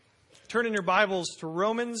turn in your Bibles to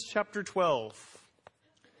Romans chapter 12.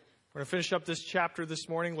 We're going to finish up this chapter this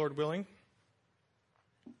morning, Lord willing.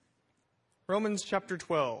 Romans chapter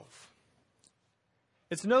 12.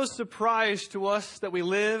 It's no surprise to us that we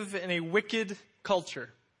live in a wicked culture.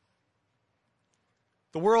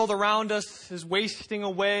 The world around us is wasting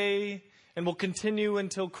away and will continue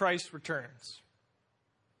until Christ returns.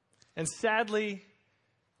 And sadly,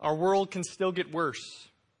 our world can still get worse.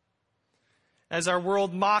 As our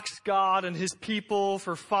world mocks God and His people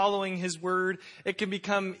for following His word, it can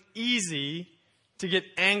become easy to get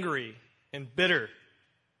angry and bitter.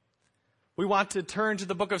 We want to turn to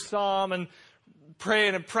the book of Psalm and pray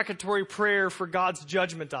an imprecatory prayer for God's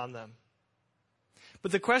judgment on them.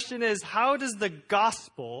 But the question is, how does the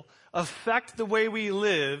gospel affect the way we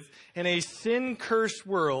live in a sin-cursed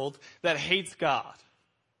world that hates God?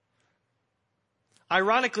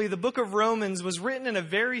 Ironically, the book of Romans was written in a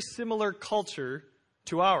very similar culture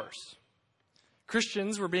to ours.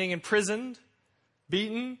 Christians were being imprisoned,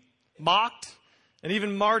 beaten, mocked, and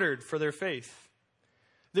even martyred for their faith.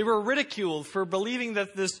 They were ridiculed for believing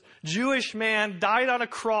that this Jewish man died on a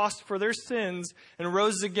cross for their sins and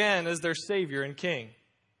rose again as their Savior and King.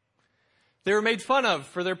 They were made fun of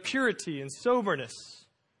for their purity and soberness.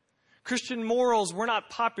 Christian morals were not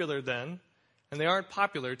popular then, and they aren't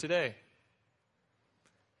popular today.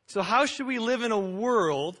 So how should we live in a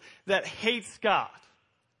world that hates God?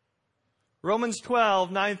 Romans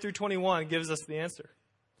 12, 9 through 21 gives us the answer.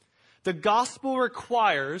 The gospel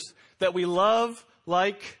requires that we love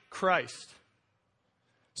like Christ.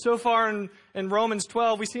 So far in Romans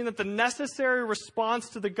 12, we've seen that the necessary response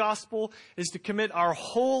to the gospel is to commit our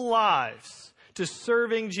whole lives to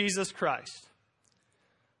serving Jesus Christ.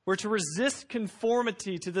 We're to resist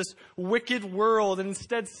conformity to this wicked world and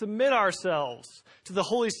instead submit ourselves to the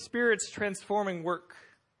Holy Spirit's transforming work.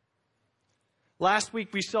 Last week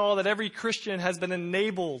we saw that every Christian has been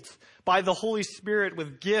enabled by the Holy Spirit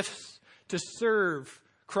with gifts to serve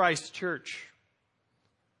Christ's church.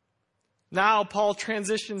 Now Paul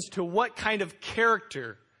transitions to what kind of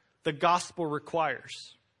character the gospel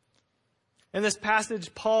requires. In this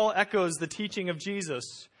passage, Paul echoes the teaching of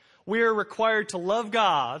Jesus. We are required to love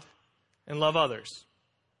God and love others.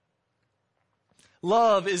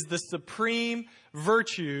 Love is the supreme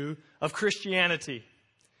virtue of Christianity.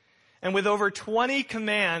 And with over 20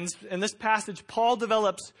 commands, in this passage, Paul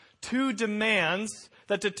develops 2 demands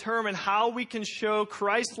that determine how we can show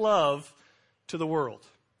Christ's love to the world.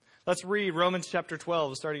 Let's read Romans chapter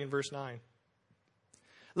 12, starting in verse 9.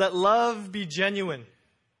 Let love be genuine.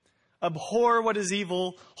 Abhor what is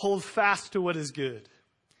evil. Hold fast to what is good.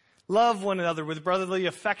 Love one another with brotherly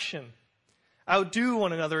affection. Outdo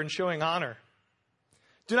one another in showing honor.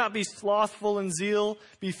 Do not be slothful in zeal.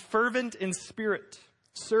 Be fervent in spirit.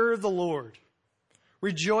 Serve the Lord.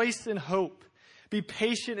 Rejoice in hope. Be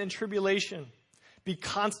patient in tribulation. Be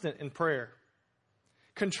constant in prayer.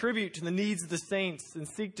 Contribute to the needs of the saints and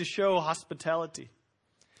seek to show hospitality.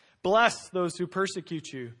 Bless those who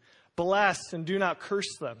persecute you. Bless and do not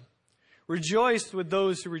curse them. Rejoice with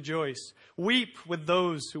those who rejoice. Weep with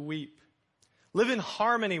those who weep. Live in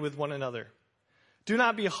harmony with one another. Do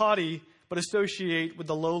not be haughty, but associate with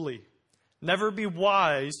the lowly. Never be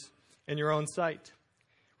wise in your own sight.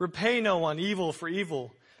 Repay no one evil for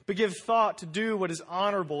evil, but give thought to do what is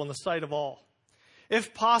honorable in the sight of all.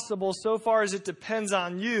 If possible, so far as it depends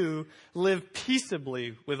on you, live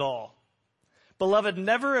peaceably with all. Beloved,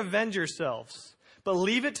 never avenge yourselves, but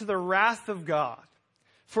leave it to the wrath of God.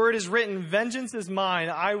 For it is written, vengeance is mine,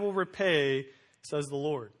 I will repay, says the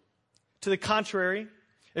Lord. To the contrary,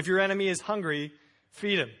 if your enemy is hungry,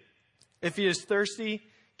 feed him. If he is thirsty,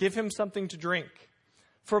 give him something to drink.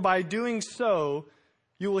 For by doing so,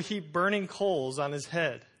 you will heap burning coals on his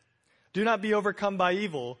head. Do not be overcome by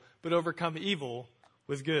evil, but overcome evil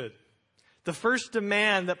with good. The first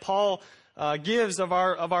demand that Paul gives of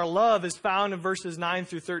our love is found in verses 9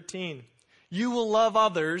 through 13. You will love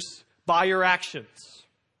others by your actions.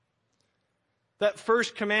 That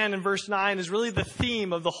first command in verse 9 is really the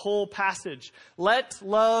theme of the whole passage. Let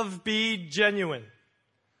love be genuine.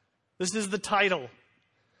 This is the title.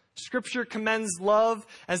 Scripture commends love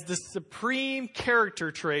as the supreme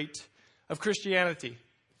character trait of Christianity.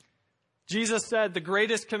 Jesus said the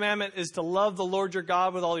greatest commandment is to love the Lord your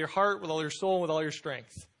God with all your heart, with all your soul, and with all your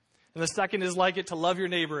strength. And the second is like it, to love your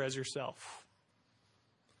neighbor as yourself.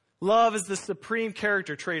 Love is the supreme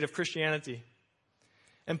character trait of Christianity.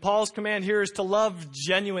 And Paul's command here is to love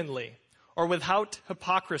genuinely or without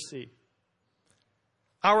hypocrisy.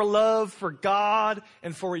 Our love for God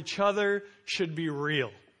and for each other should be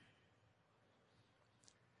real.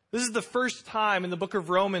 This is the first time in the book of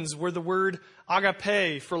Romans where the word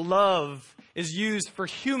agape for love is used for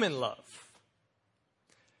human love.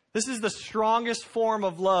 This is the strongest form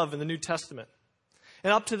of love in the New Testament.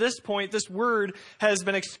 And up to this point, this word has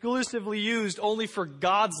been exclusively used only for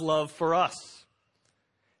God's love for us.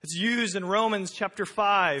 It's used in Romans chapter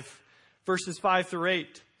 5, verses 5 through 8.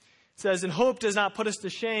 It says, "And hope does not put us to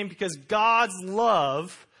shame because God's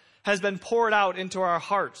love has been poured out into our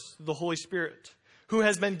hearts through the Holy Spirit, who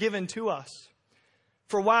has been given to us.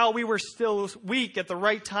 For while we were still weak at the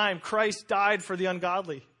right time, Christ died for the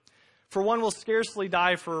ungodly. For one will scarcely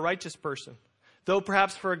die for a righteous person, though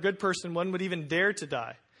perhaps for a good person one would even dare to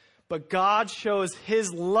die. But God shows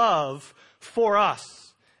his love for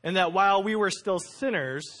us, and that while we were still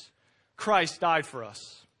sinners, Christ died for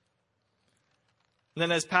us." And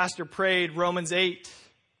then as Pastor prayed, Romans 8,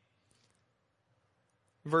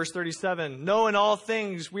 verse 37, "No, in all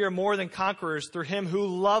things we are more than conquerors through him who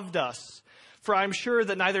loved us. For I am sure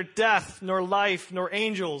that neither death, nor life, nor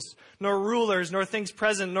angels, nor rulers, nor things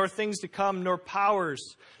present, nor things to come, nor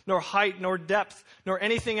powers, nor height, nor depth, nor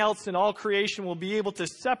anything else in all creation will be able to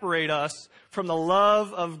separate us from the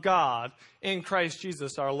love of God in Christ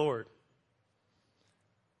Jesus our Lord."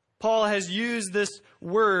 Paul has used this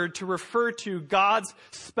word to refer to God's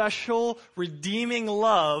special redeeming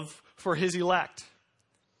love for his elect.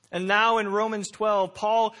 And now in Romans 12,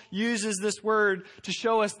 Paul uses this word to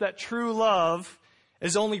show us that true love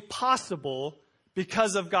is only possible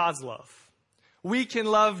because of God's love. We can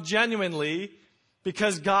love genuinely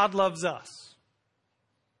because God loves us.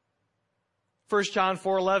 1 John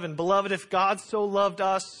 4:11, "Beloved, if God so loved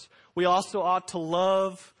us, we also ought to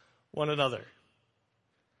love one another."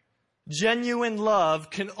 Genuine love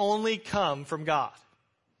can only come from God.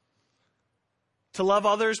 To love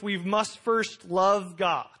others, we must first love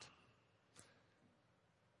God.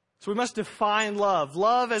 So we must define love.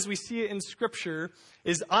 Love, as we see it in Scripture,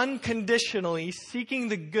 is unconditionally seeking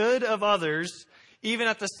the good of others, even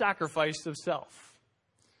at the sacrifice of self.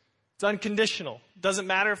 It's unconditional. It doesn't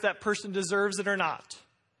matter if that person deserves it or not.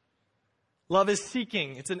 Love is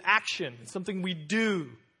seeking. It's an action. It's something we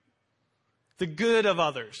do. The good of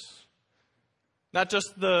others. Not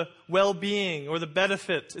just the well-being or the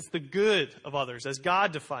benefit. It's the good of others, as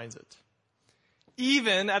God defines it.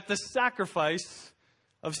 Even at the sacrifice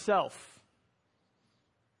of self.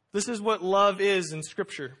 This is what love is in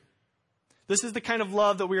Scripture. This is the kind of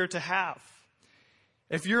love that we are to have.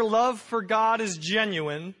 If your love for God is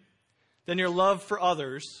genuine, then your love for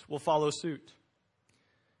others will follow suit.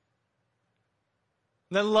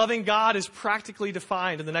 And then loving God is practically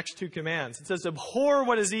defined in the next two commands. It says, "Abhor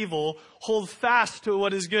what is evil, hold fast to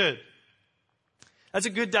what is good." That's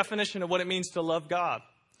a good definition of what it means to love God.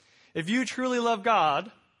 If you truly love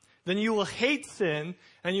God, then you will hate sin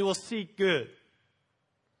and you will seek good.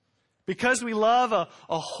 Because we love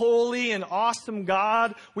a holy and awesome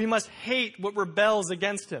God, we must hate what rebels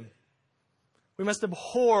against him. We must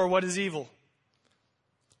abhor what is evil.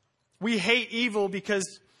 We hate evil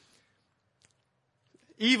because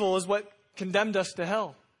evil is what condemned us to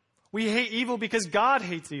hell. We hate evil because God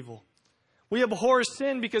hates evil. We abhor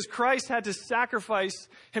sin because Christ had to sacrifice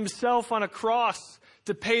himself on a cross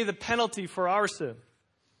to pay the penalty for our sin.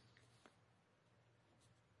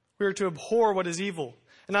 We are to abhor what is evil.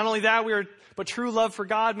 And not only that, but true love for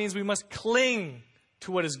God means we must cling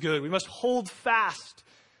to what is good. We must hold fast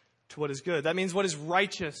to what is good. That means what is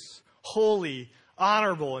righteous, holy,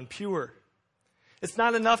 honorable, and pure. It's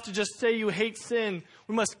not enough to just say you hate sin.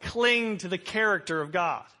 We must cling to the character of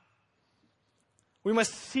God. We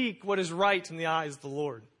must seek what is right in the eyes of the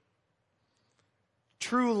Lord.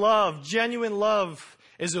 True love, genuine love,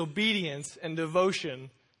 is obedience and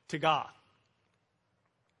devotion to God.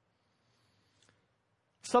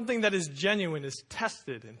 Something that is genuine is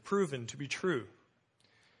tested and proven to be true.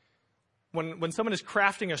 When someone is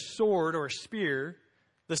crafting a sword or a spear,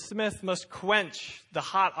 the smith must quench the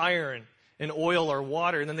hot iron in oil or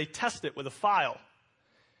water, and then they test it with a file.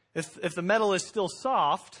 If the metal is still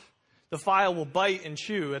soft, the file will bite and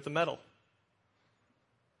chew at the metal.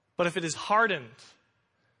 But if it is hardened,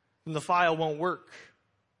 then the file won't work.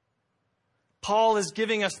 Paul is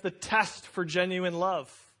giving us the test for genuine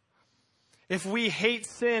love. If we hate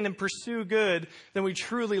sin and pursue good, then we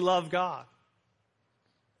truly love God.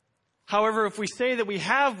 However, if we say that we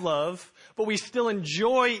have love, but we still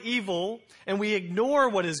enjoy evil and we ignore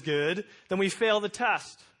what is good, then we fail the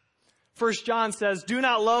test. 1 John says, "Do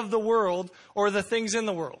not love the world or the things in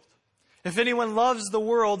the world. If anyone loves the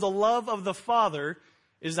world, the love of the Father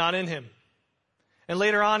is not in him." And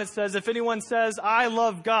later on it says, "If anyone says, 'I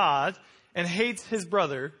love God,' and hates his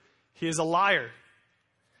brother, he is a liar.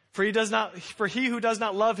 For he who does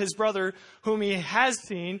not love his brother whom he has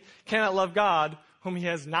seen cannot love God whom he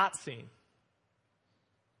has not seen.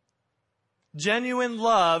 Genuine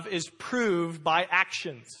love is proved by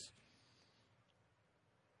actions.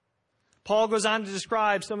 Paul goes on to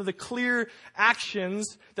describe some of the clear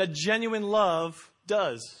actions that genuine love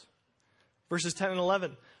does. Verses 10 and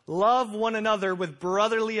 11. Love one another with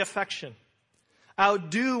brotherly affection.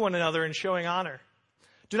 Outdo one another in showing honor.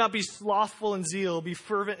 Do not be slothful in zeal. Be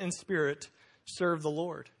fervent in spirit. Serve the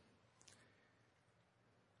Lord.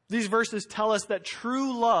 These verses tell us that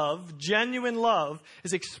true love, genuine love,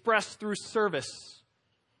 is expressed through service.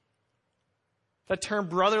 That term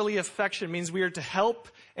brotherly affection means we are to help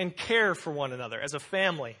and care for one another as a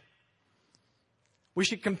family. We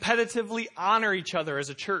should competitively honor each other as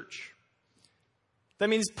a church. That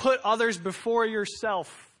means put others before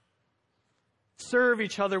yourself. Serve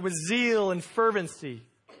each other with zeal and fervency.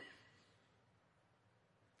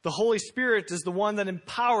 The Holy Spirit is the one that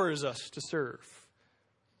empowers us to serve.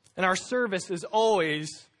 And our service is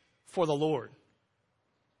always for the Lord.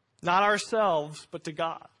 Not ourselves, but to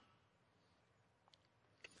God.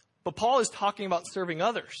 But Paul is talking about serving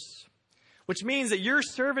others, which means that your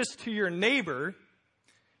service to your neighbor,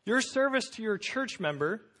 your service to your church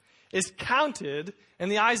member, is counted in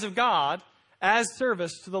the eyes of God as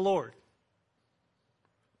service to the Lord.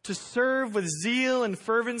 To serve with zeal and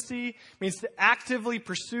fervency means to actively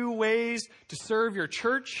pursue ways to serve your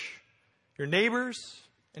church, your neighbors,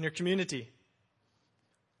 and your community.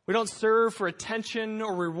 We don't serve for attention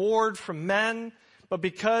or reward from men, but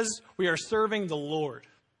because we are serving the Lord.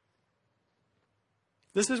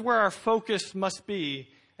 This is where our focus must be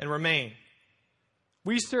and remain.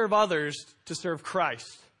 We serve others to serve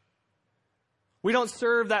Christ. We don't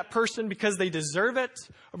serve that person because they deserve it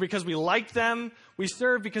or because we like them. We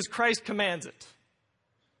serve because Christ commands it.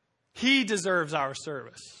 He deserves our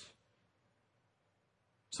service.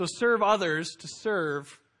 So serve others to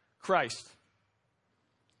serve Christ.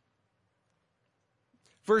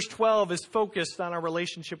 Verse 12 is focused on our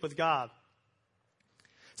relationship with God.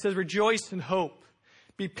 It says, rejoice in hope.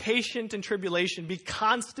 Be patient in tribulation. Be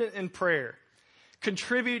constant in prayer.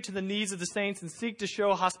 Contribute to the needs of the saints and seek to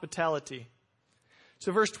show hospitality.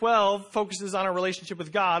 So verse 12 focuses on our relationship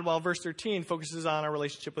with God, while verse 13 focuses on our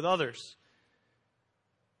relationship with others.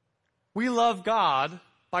 We love God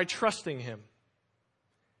by trusting Him.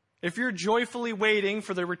 If you're joyfully waiting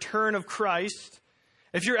for the return of Christ,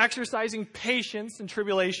 if you're exercising patience in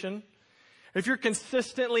tribulation, if you're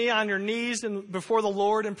consistently on your knees and before the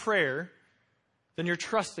Lord in prayer, then you're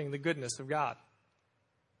trusting the goodness of God.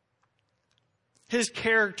 His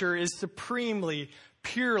character is supremely,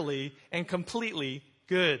 purely, and completely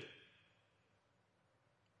good.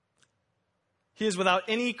 He is without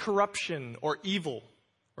any corruption or evil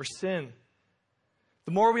or sin.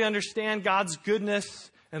 The more we understand God's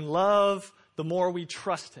goodness and love, the more we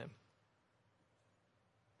trust Him.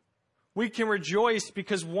 We can rejoice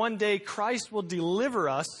because one day Christ will deliver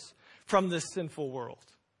us from this sinful world.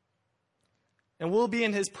 And we'll be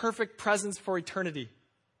in His perfect presence for eternity.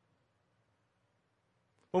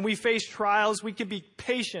 When we face trials, we can be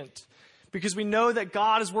patient because we know that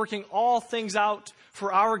God is working all things out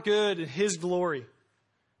for our good and His glory.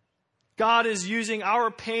 God is using our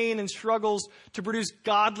pain and struggles to produce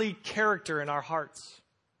godly character in our hearts.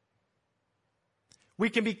 We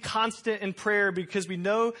can be constant in prayer because we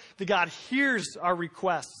know that God hears our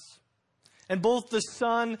requests. And both the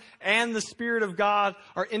Son and the Spirit of God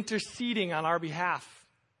are interceding on our behalf.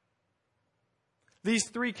 These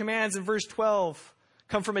three commands in verse 12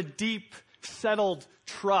 come from a deep, settled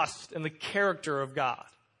trust in the character of God.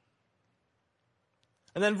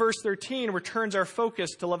 And then verse 13 returns our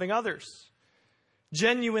focus to loving others.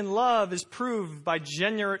 Genuine love is proved by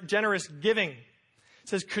generous giving. It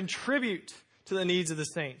says, contribute to the needs of the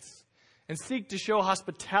saints and seek to show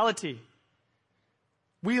hospitality.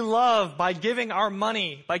 We love by giving our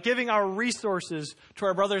money, by giving our resources to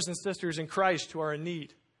our brothers and sisters in Christ who are in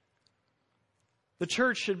need. The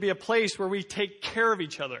church should be a place where we take care of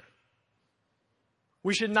each other.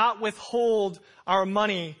 We should not withhold our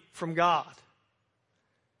money from God.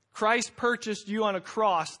 Christ purchased you on a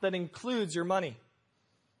cross that includes your money.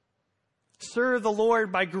 Serve the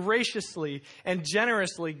Lord by graciously and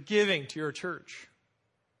generously giving to your church.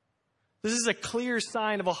 This is a clear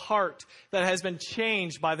sign of a heart that has been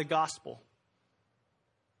changed by the gospel.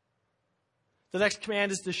 The next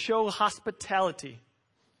command is to show hospitality.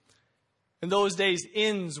 In those days,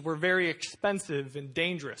 inns were very expensive and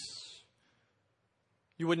dangerous.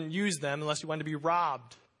 You wouldn't use them unless you wanted to be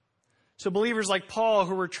robbed. So believers like Paul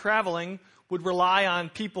who were traveling would rely on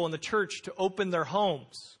people in the church to open their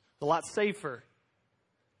homes, a lot safer.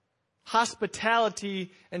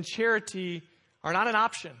 Hospitality and charity are not an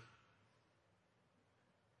option.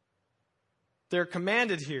 They're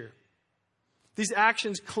commanded here. These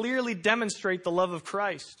actions clearly demonstrate the love of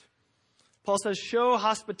Christ. Paul says, show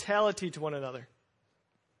hospitality to one another.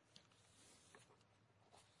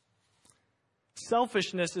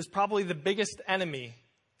 Selfishness is probably the biggest enemy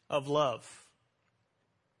of love.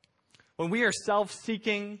 When we are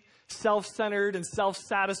self-seeking, self-centered, and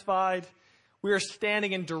self-satisfied, we are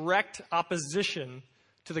standing in direct opposition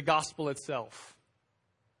to the gospel itself.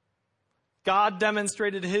 God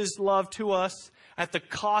demonstrated his love to us at the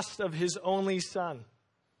cost of his only Son.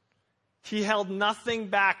 He held nothing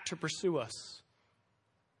back to pursue us.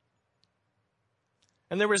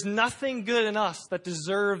 And there was nothing good in us that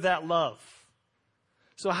deserved that love.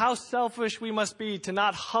 So how selfish we must be to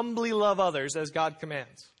not humbly love others as God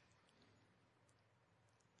commands.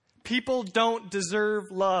 People don't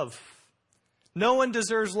deserve love. No one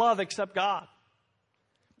deserves love except God.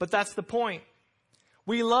 But that's the point.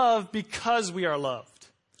 We love because we are loved.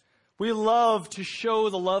 We love to show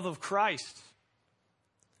the love of Christ.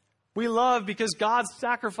 We love because God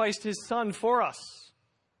sacrificed his Son for us.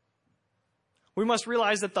 We must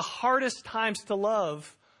realize that the hardest times to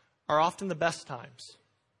love are often the best times.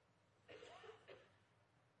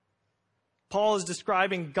 Paul is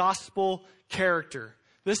describing gospel character.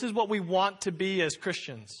 This is what we want to be as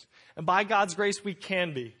Christians. And by God's grace, we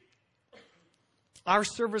can be. Our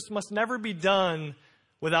service must never be done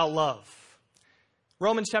without love.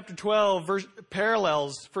 Romans chapter 12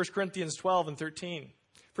 parallels 1 Corinthians 12 and 13.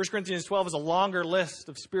 1 Corinthians 12 is a longer list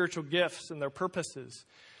of spiritual gifts and their purposes.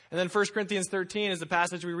 And then 1 Corinthians 13 is the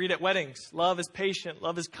passage we read at weddings. Love is patient.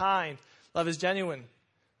 Love is kind. Love is genuine.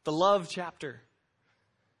 The love chapter.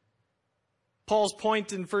 Paul's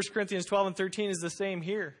point in 1 Corinthians 12 and 13 is the same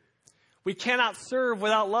here. We cannot serve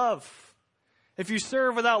without love. If you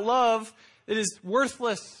serve without love, it is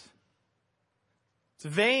worthless. It's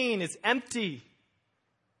vain. It's empty.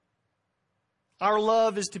 Our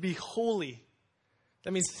love is to be holy.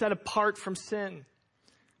 That means set apart from sin.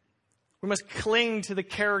 We must cling to the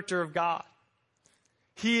character of God.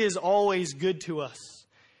 He is always good to us.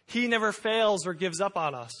 He never fails or gives up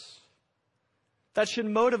on us. That should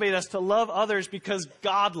motivate us to love others because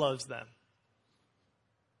God loves them.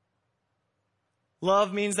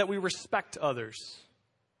 Love means that we respect others.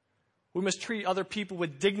 We must treat other people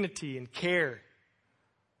with dignity and care.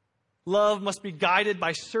 Love must be guided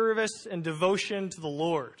by service and devotion to the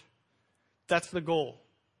Lord. That's the goal.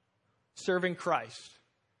 Serving Christ.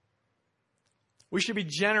 We should be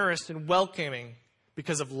generous and welcoming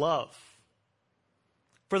because of love.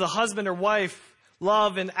 For the husband or wife,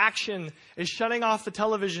 love in action is shutting off the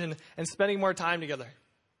television and spending more time together.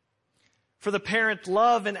 For the parent,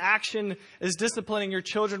 love in action is disciplining your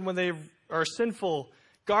children when they are sinful,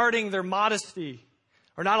 guarding their modesty,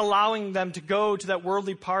 or not allowing them to go to that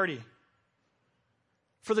worldly party.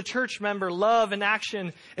 For the church member, love in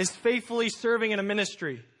action is faithfully serving in a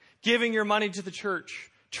ministry, giving your money to the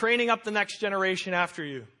church, training up the next generation after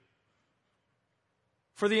you.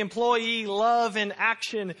 For the employee, love in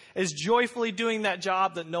action is joyfully doing that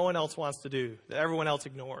job that no one else wants to do, that everyone else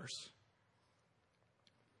ignores.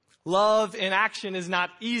 Love in action is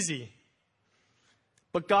not easy,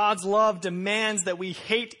 but God's love demands that we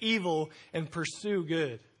hate evil and pursue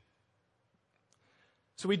good.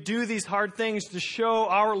 So we do these hard things to show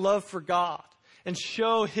our love for God and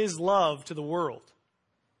show his love to the world.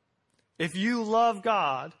 If you love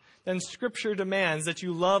God, then Scripture demands that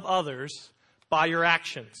you love others by your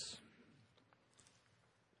actions.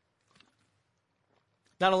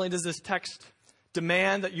 Not only does this text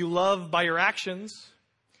demand that you love by your actions,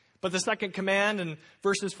 but the second command in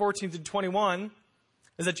verses 14 to 21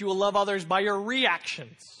 is that you will love others by your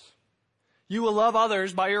reactions. You will love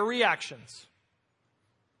others by your reactions.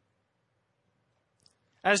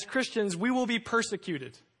 As Christians, we will be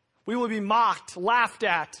persecuted. We will be mocked, laughed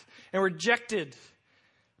at, and rejected.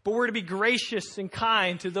 But we're to be gracious and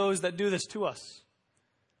kind to those that do this to us.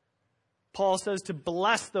 Paul says to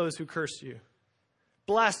bless those who curse you.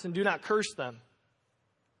 Bless and do not curse them.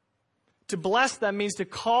 To bless them means to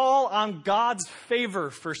call on God's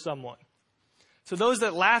favor for someone. So those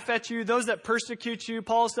that laugh at you, those that persecute you,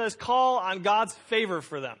 Paul says, call on God's favor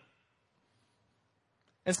for them.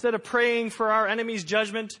 Instead of praying for our enemies'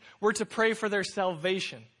 judgment, we're to pray for their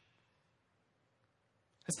salvation.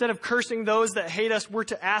 Instead of cursing those that hate us, we're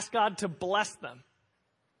to ask God to bless them.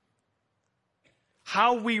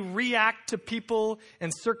 How we react to people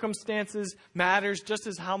and circumstances matters just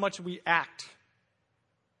as how much we act.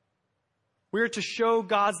 We are to show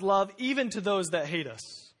God's love even to those that hate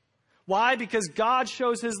us. Why? Because God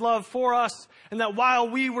shows his love for us, and that while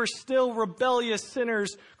we were still rebellious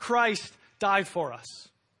sinners, Christ died for us.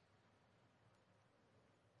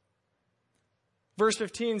 Verse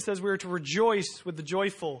 15 says we are to rejoice with the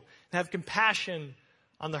joyful and have compassion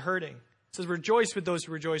on the hurting. It says rejoice with those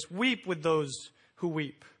who rejoice, weep with those who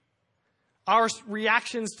weep. Our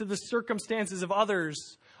reactions to the circumstances of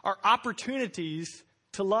others are opportunities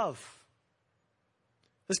to love.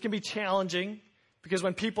 This can be challenging because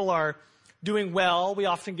when people are doing well, we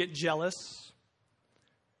often get jealous.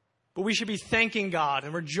 But we should be thanking God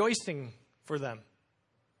and rejoicing for them.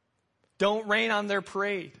 Don't rain on their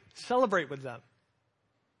parade. Celebrate with them.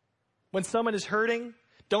 When someone is hurting,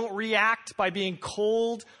 don't react by being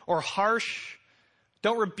cold or harsh.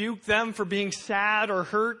 Don't rebuke them for being sad or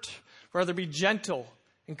hurt. Rather, be gentle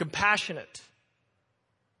and compassionate.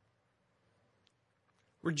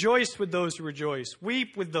 Rejoice with those who rejoice.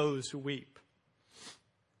 Weep with those who weep.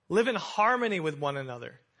 Live in harmony with one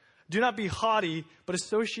another. Do not be haughty, but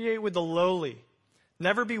associate with the lowly.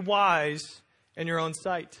 Never be wise in your own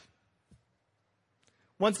sight.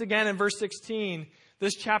 Once again, in verse 16,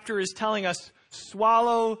 this chapter is telling us,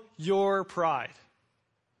 swallow your pride.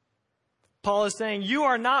 Paul is saying, you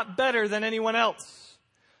are not better than anyone else.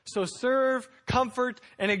 So serve, comfort,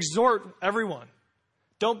 and exhort everyone.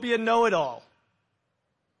 Don't be a know-it-all.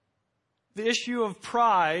 The issue of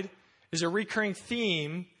pride is a recurring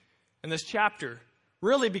theme in this chapter,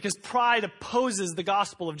 really because pride opposes the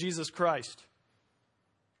gospel of Jesus Christ.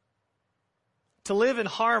 To live in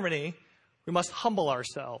harmony, we must humble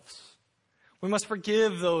ourselves. We must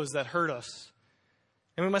forgive those that hurt us,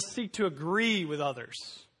 and we must seek to agree with others.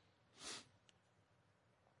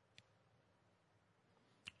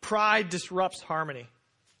 Pride disrupts harmony.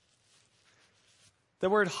 The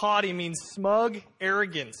word haughty means smug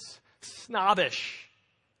arrogance, snobbish.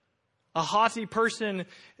 A haughty person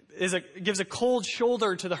gives a cold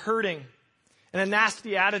shoulder to the hurting and a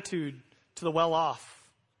nasty attitude to the well-off.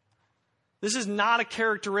 This is not a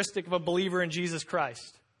characteristic of a believer in Jesus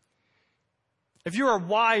Christ. If you are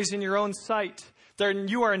wise in your own sight, then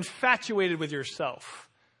you are infatuated with yourself.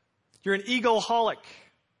 You're an egoholic.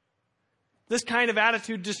 This kind of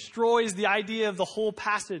attitude destroys the idea of the whole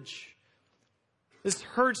passage. This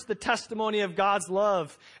hurts the testimony of God's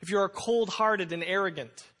love if you are cold-hearted and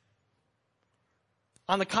arrogant.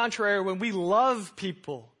 On the contrary, when we love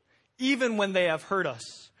people, even when they have hurt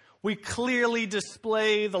us, we clearly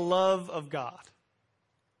display the love of God.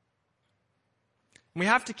 We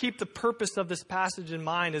have to keep the purpose of this passage in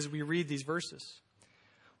mind as we read these verses.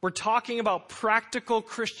 We're talking about practical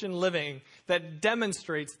Christian living that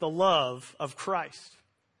demonstrates the love of Christ.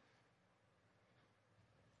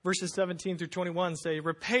 Verses 17 through 21 say,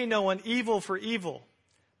 repay no one evil for evil,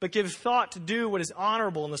 but give thought to do what is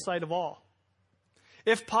honorable in the sight of all.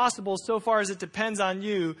 If possible, so far as it depends on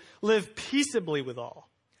you, live peaceably with all.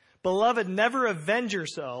 Beloved, never avenge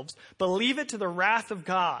yourselves, but leave it to the wrath of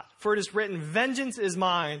God. For it is written, vengeance is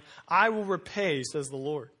mine, I will repay, says the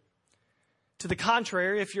Lord. To the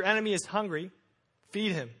contrary, if your enemy is hungry,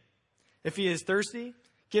 feed him. If he is thirsty,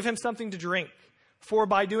 give him something to drink. For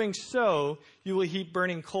by doing so, you will heap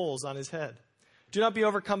burning coals on his head. Do not be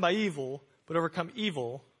overcome by evil, but overcome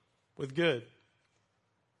evil with good.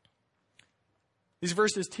 These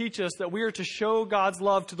verses teach us that we are to show God's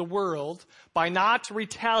love to the world by not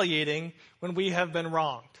retaliating when we have been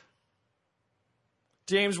wronged.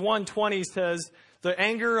 James 1:20 says, the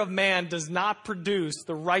anger of man does not produce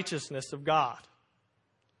the righteousness of God.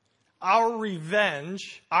 Our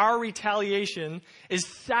revenge, our retaliation is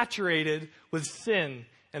saturated with sin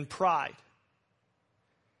and pride.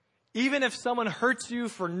 Even if someone hurts you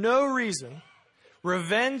for no reason,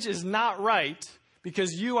 revenge is not right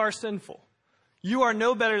because you are sinful. You are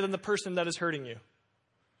no better than the person that is hurting you.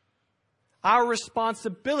 Our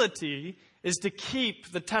responsibility is to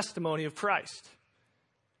keep the testimony of Christ.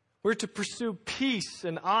 We're to pursue peace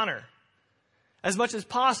and honor. As much as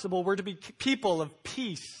possible, we're to be people of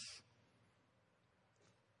peace.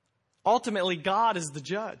 Ultimately, God is the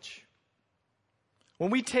judge. When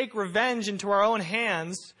we take revenge into our own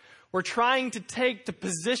hands, we're trying to take the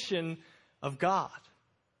position of God.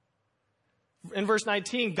 In verse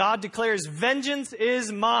 19, God declares, vengeance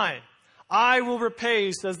is mine. I will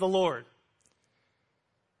repay, says the Lord.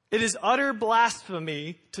 It is utter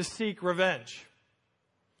blasphemy to seek revenge.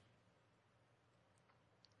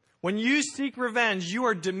 When you seek revenge, you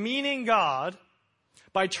are demeaning God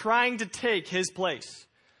by trying to take his place.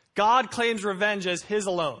 God claims revenge as his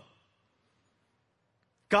alone.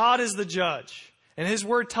 God is the judge, and his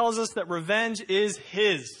word tells us that revenge is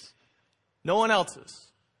his, no one else's.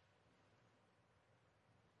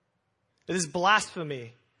 It is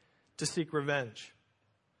blasphemy to seek revenge.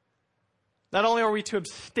 Not only are we to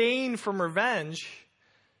abstain from revenge,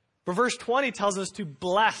 but verse 20 tells us to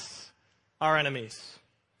bless our enemies.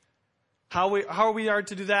 How we are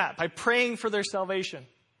to do that? By praying for their salvation,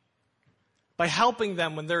 by helping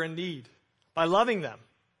them when they're in need, by loving them.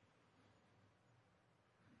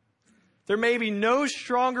 There may be no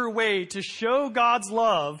stronger way to show God's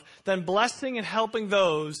love than blessing and helping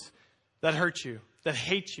those that hurt you, that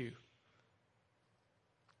hate you.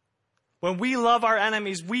 When we love our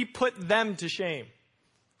enemies, we put them to shame.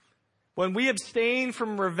 When we abstain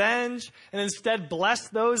from revenge and instead bless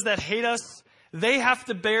those that hate us, they have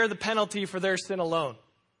to bear the penalty for their sin alone.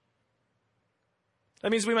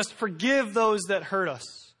 That means we must forgive those that hurt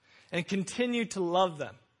us and continue to love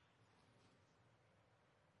them.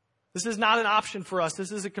 This is not an option for us.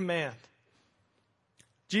 This is a command.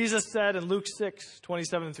 Jesus said in Luke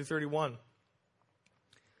 6:27-31,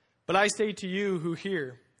 "But I say to you who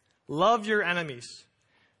hear, love your enemies,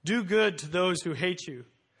 do good to those who hate you,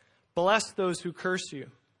 bless those who curse you,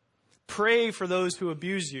 pray for those who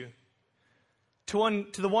abuse you. To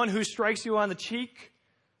the one who strikes you on the cheek,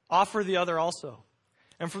 offer the other also.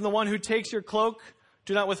 And from the one who takes your cloak,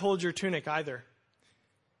 do not withhold your tunic either.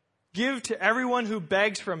 Give to everyone who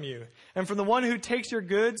begs from you, and from the one who takes your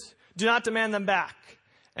goods, do not demand them back.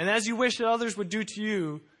 And as you wish that others would do to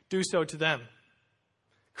you, do so to them."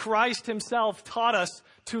 Christ himself taught us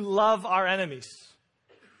to love our enemies.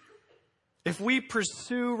 If we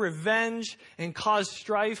pursue revenge and cause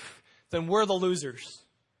strife, then we're the losers.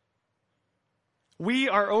 We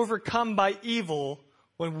are overcome by evil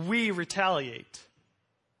when we retaliate.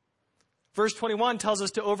 Verse 21 tells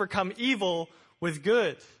us to overcome evil with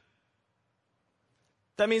good.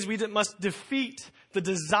 That means we must defeat the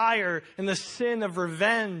desire and the sin of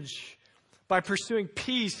revenge by pursuing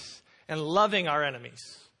peace and loving our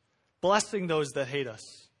enemies, blessing those that hate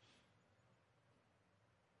us.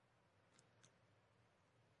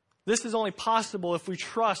 This is only possible if we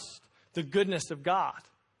trust the goodness of God,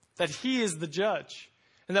 that he is the judge,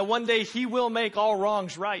 and that one day he will make all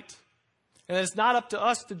wrongs right. And it's not up to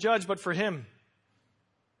us to judge, but for him.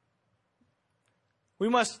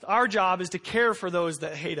 Our job is to care for those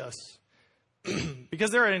that hate us because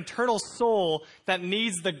they're an eternal soul that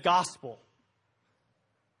needs the gospel.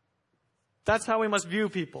 That's how we must view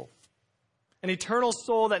people. An eternal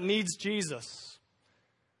soul that needs Jesus.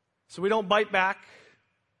 So we don't bite back.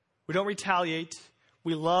 We don't retaliate.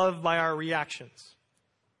 We love by our reactions.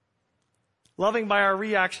 Loving by our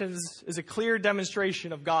reactions is a clear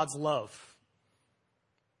demonstration of God's love.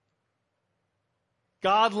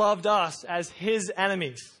 God loved us as his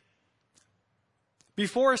enemies.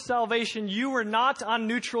 Before salvation, you were not on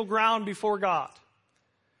neutral ground before God.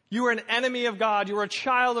 You were an enemy of God. You were a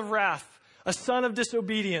child of wrath, a son of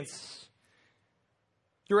disobedience.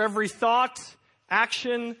 Your every thought,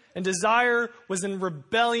 action, and desire was in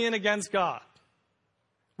rebellion against God,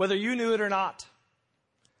 whether you knew it or not.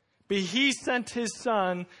 But he sent his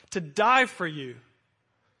son to die for you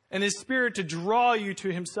and his Spirit to draw you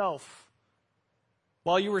to himself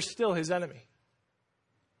while you were still his enemy.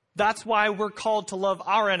 That's why we're called to love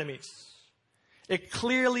our enemies. It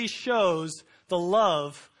clearly shows the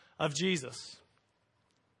love of Jesus.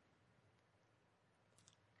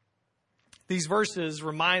 These verses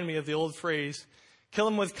remind me of the old phrase, kill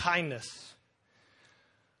them with kindness.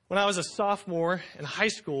 When I was a sophomore in high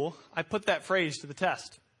school, I put that phrase to the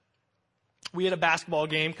test. We had a basketball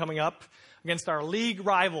game coming up against our league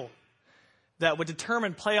rival that would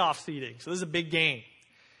determine playoff seeding. So this is a big game.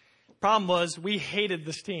 Problem was, we hated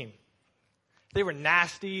this team. They were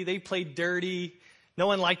nasty. They played dirty. No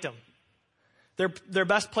one liked them. Their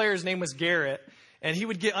best player's name was Garrett, and he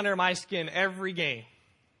would get under my skin every game.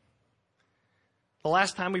 The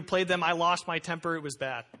last time we played them, I lost my temper. It was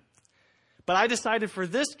bad. But I decided for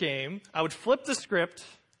this game, I would flip the script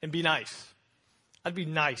and be nice. I'd be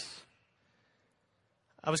nice.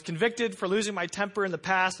 I was convicted for losing my temper in the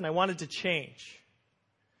past, and I wanted to change.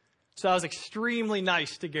 So I was extremely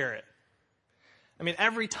nice to Garrett. I mean,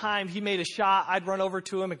 every time he made a shot, I'd run over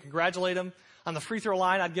to him and congratulate him. On the free throw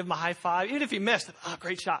line, I'd give him a high five. Even if he missed,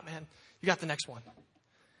 great shot, man. You got the next one.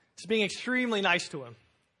 Just being extremely nice to him.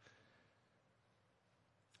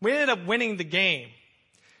 We ended up winning the game.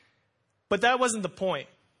 But that wasn't the point.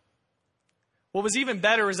 What was even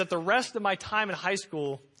better is that the rest of my time in high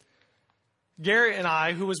school, Garrett and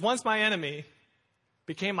I, who was once my enemy,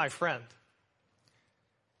 became my friend.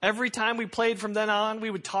 Every time we played from then on, we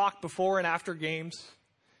would talk before and after games.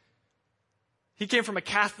 He came from a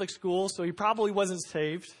Catholic school, so he probably wasn't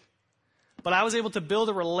saved. But I was able to build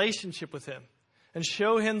a relationship with him and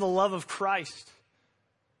show him the love of Christ.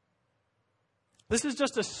 This is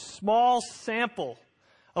just a small sample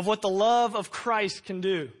of what the love of Christ can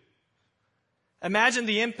do. Imagine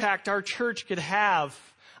the impact our church could have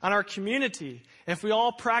on our community if we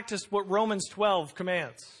all practiced what Romans 12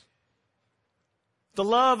 commands. The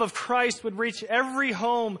love of Christ would reach every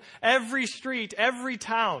home, every street, every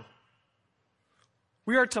town.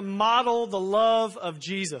 We are to model the love of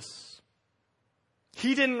Jesus.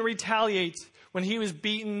 He didn't retaliate when he was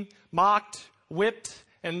beaten, mocked, whipped,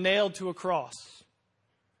 and nailed to a cross.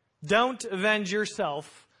 Don't avenge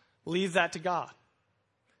yourself. Leave that to God.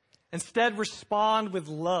 Instead, respond with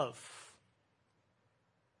love.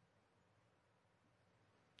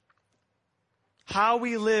 How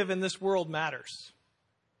we live in this world matters.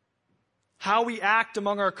 How we act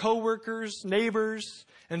among our coworkers, neighbors,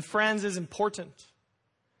 and friends is important.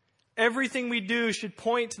 Everything we do should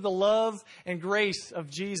point to the love and grace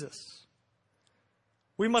of Jesus.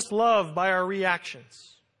 We must love by our reactions.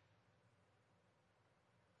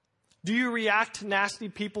 Do you react to nasty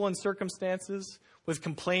people and circumstances with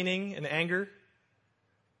complaining and anger?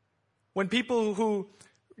 When people who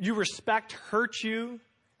you respect hurt you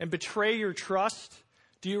and betray your trust,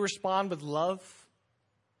 do you respond with love?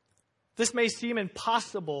 This may seem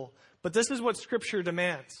impossible, but this is what Scripture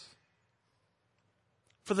demands.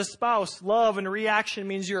 For the spouse, love and reaction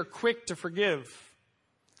means you're quick to forgive.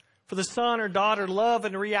 For the son or daughter, love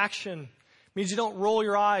and reaction means you don't roll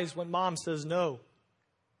your eyes when mom says no.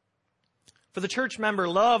 For the church member,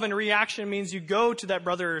 love and reaction means you go to that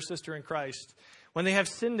brother or sister in Christ when they have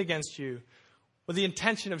sinned against you with the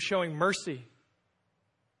intention of showing mercy.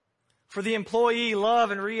 For the employee,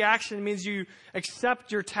 love and reaction means you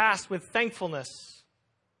accept your task with thankfulness.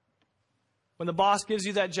 When the boss gives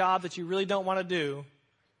you that job that you really don't want to do,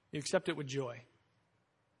 you accept it with joy.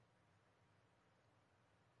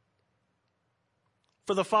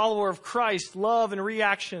 For the follower of Christ, love and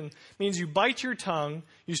reaction means you bite your tongue,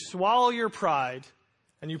 you swallow your pride,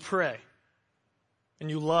 and you pray. And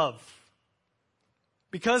you love.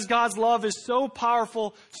 Because God's love is so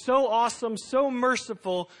powerful, so awesome, so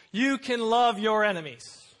merciful, you can love your enemies.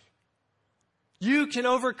 You can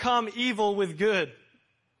overcome evil with good.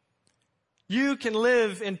 You can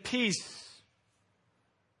live in peace.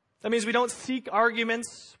 That means we don't seek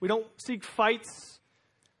arguments. We don't seek fights.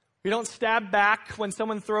 We don't stab back when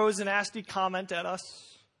someone throws a nasty comment at us.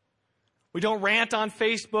 We don't rant on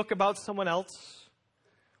Facebook about someone else.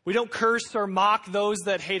 We don't curse or mock those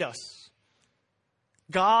that hate us.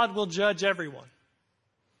 God will judge everyone.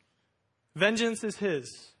 Vengeance is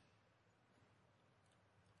His.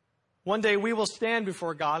 One day we will stand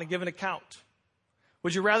before God and give an account.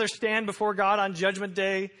 Would you rather stand before God on Judgment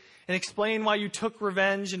Day and explain why you took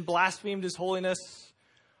revenge and blasphemed His holiness,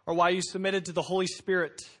 or why you submitted to the Holy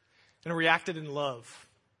Spirit and reacted in love?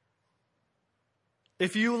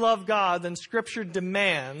 If you love God, then Scripture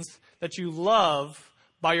demands that you love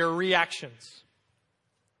by your reactions.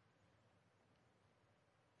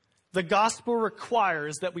 The gospel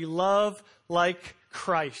requires that we love like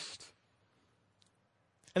Christ.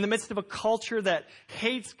 In the midst of a culture that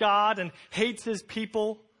hates God and hates His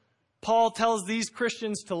people, Paul tells these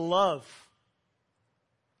Christians to love.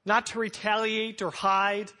 Not to retaliate or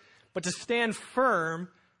hide, but to stand firm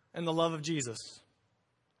in the love of Jesus.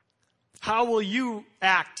 How will you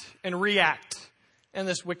act and react in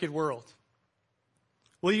this wicked world?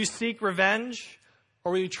 Will you seek revenge,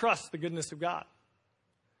 or will you trust the goodness of God?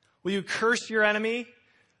 Will you curse your enemy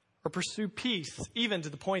or pursue peace, even to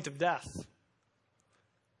the point of death?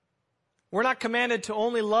 We're not commanded to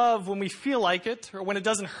only love when we feel like it or when it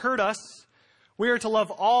doesn't hurt us. We are to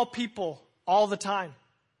love all people all the time.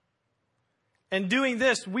 And doing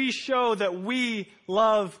this, we show that we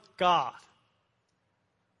love God.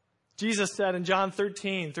 Jesus said in John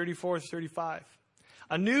 13:34-35,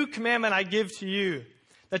 "A new commandment I give to you,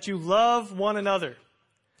 that you love one another.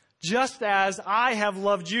 Just as I have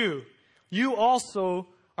loved you, you also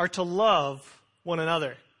are to love one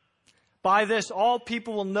another. By this, all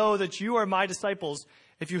people will know that you are my disciples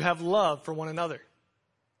if you have love for one another."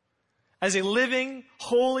 As a living,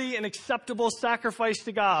 holy, and acceptable sacrifice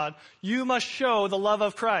to God, you must show the love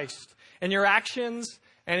of Christ in your actions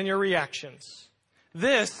and in your reactions.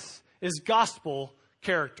 This is gospel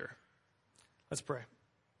character. Let's pray.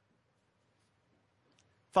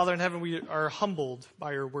 Father in heaven, we are humbled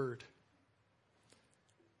by your word.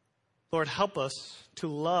 Lord, help us to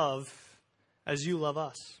love as you love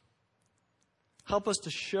us. Help us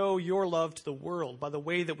to show your love to the world by the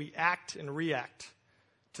way that we act and react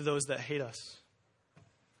to those that hate us.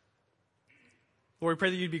 Lord, we pray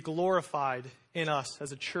that you'd be glorified in us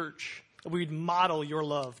as a church, that we'd model your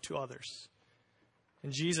love to others.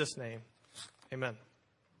 In Jesus' name, amen.